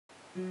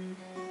Autumn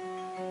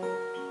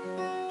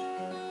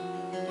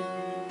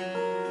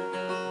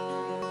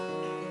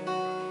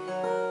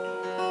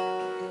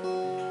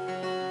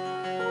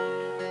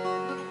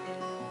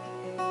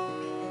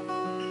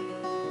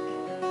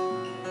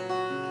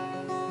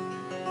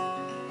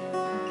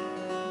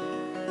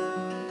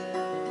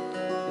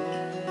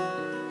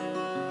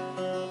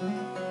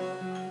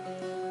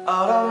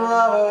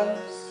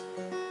lovers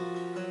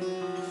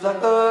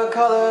reflect the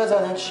colors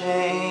and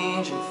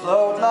change and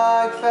float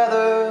like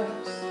feathers,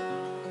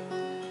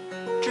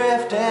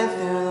 drifting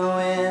through the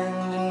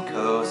wind and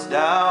coast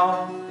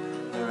down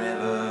the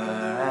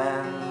river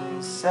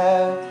and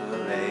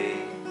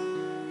separate,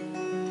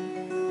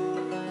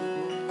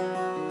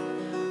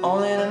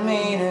 only to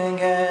meet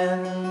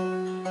again.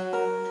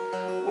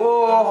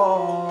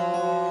 Whoa.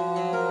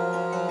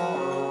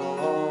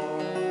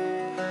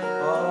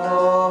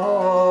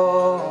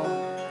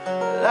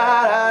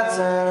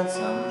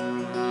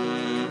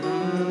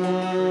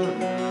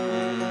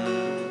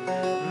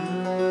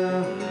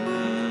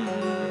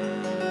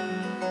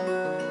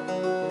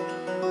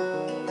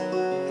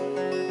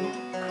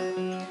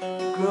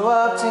 Grew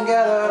up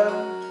together,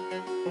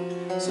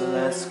 so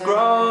let's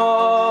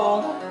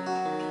grow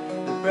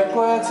the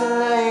brickworks and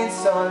late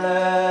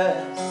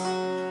let's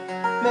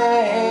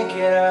make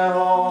it our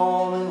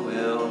home, and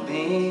we'll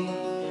be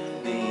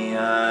the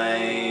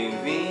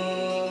ivy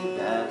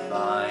that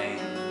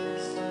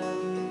binds,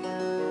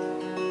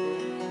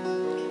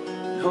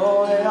 and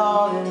hold it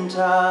on in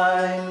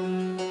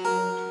time.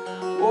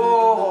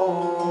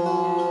 Whoa.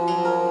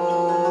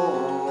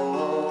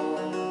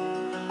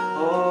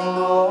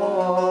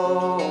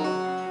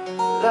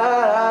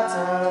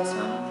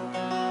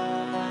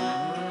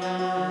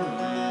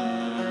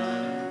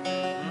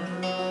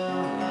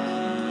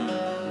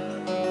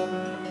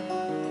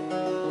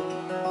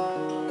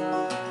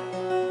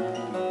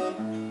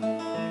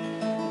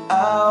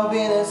 I'll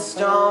be the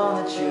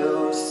stone that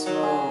you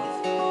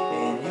smooth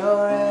in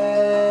your hands.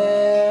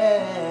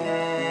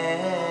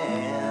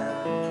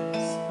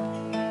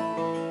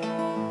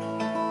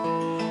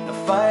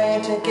 I'll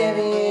fight to give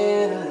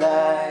you the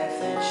life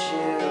that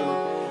you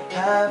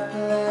have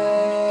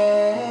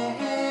planned.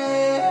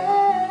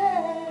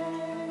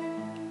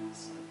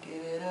 So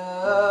give it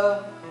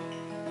up.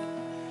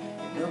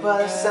 You know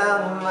by the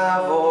sound of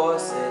my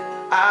voice that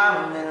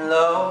I'm in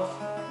love.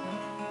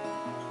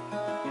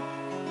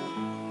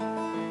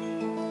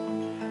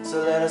 So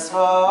let us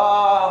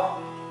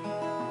fall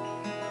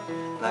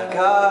like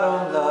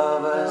autumn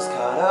lovers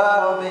caught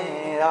up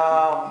in it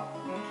all.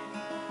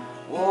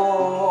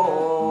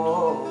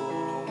 Whoa,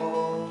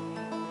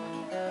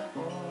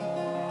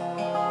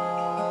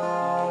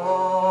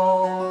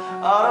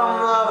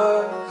 autumn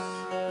lovers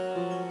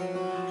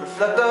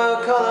reflect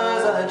the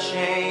colors of the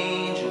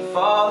change and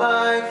fall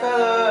like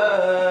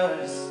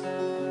feathers,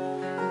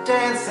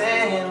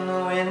 dancing in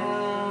the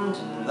wind,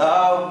 and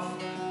love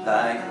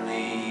like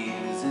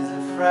leaves is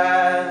a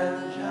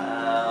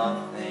fragile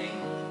thing.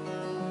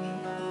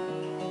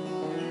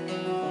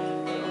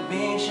 It'll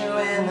meet you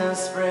in the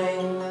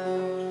spring.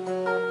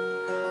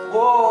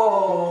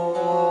 Whoa,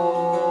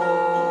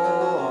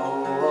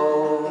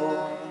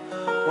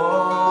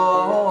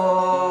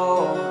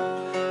 whoa,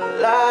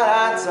 la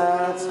da da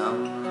tum.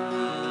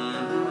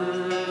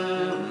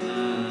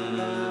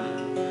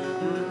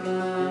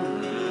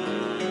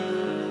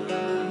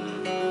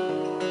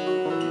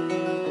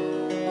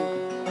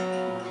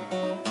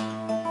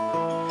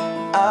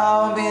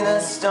 I'll be the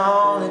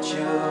stone that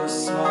you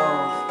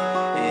smooth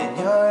in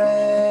your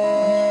hands.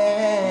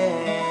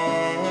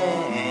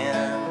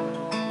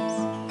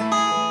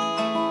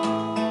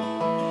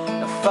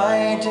 I'll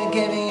fight to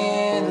give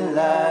you the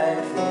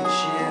life that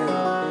you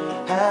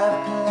have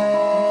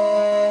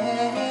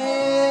planned.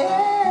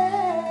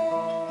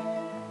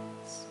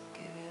 So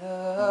give it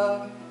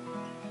up.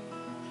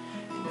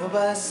 You know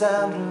by the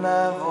sound of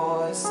my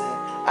voice that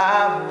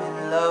I'm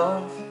in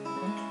love.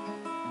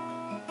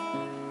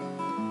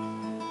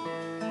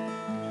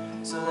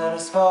 So let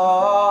us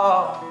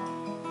fall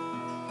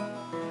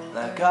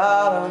like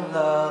autumn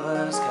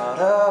lovers caught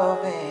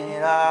up in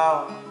it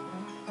all.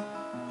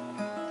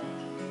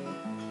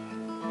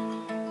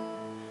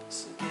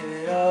 So give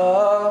it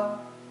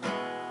up.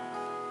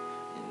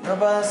 You know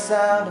by the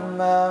sound of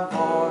my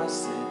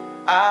voice that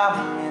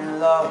I'm in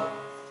love.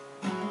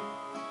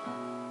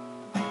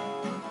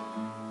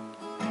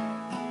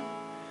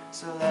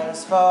 So let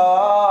us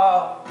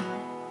fall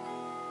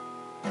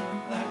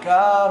like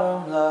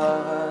autumn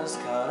lovers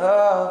caught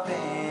up in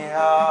it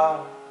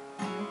all.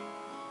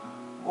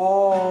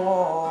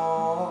 Whoa.